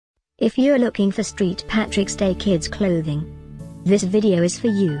If you're looking for St. Patrick's Day kids clothing, this video is for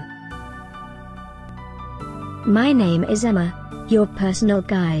you. My name is Emma, your personal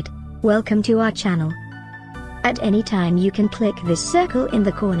guide. Welcome to our channel. At any time you can click this circle in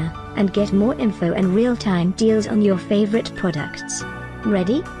the corner, and get more info and real-time deals on your favorite products.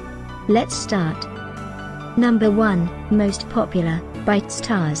 Ready? Let's start. Number 1, Most Popular, by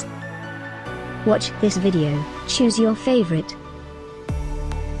Tstars. Watch this video, choose your favorite.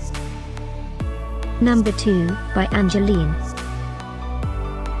 Number 2, by Angeline.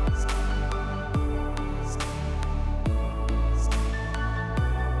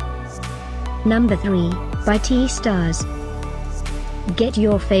 Number 3, by TeeStars. Get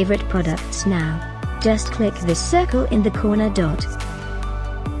your favorite products now. Just click this circle in the corner dot.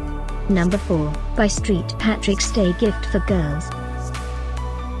 Number 4, by St. Patrick's Day Gift for Girls.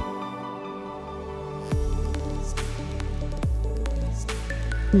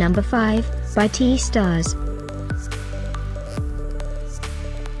 Number 5, by TeeStars.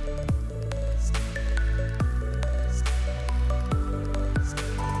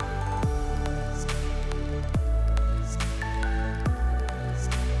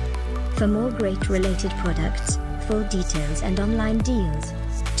 For more great related products, full details and online deals,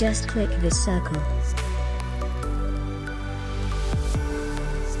 just click this circle.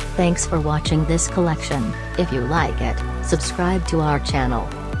 Thanks for watching this collection. If you like it, subscribe to our channel.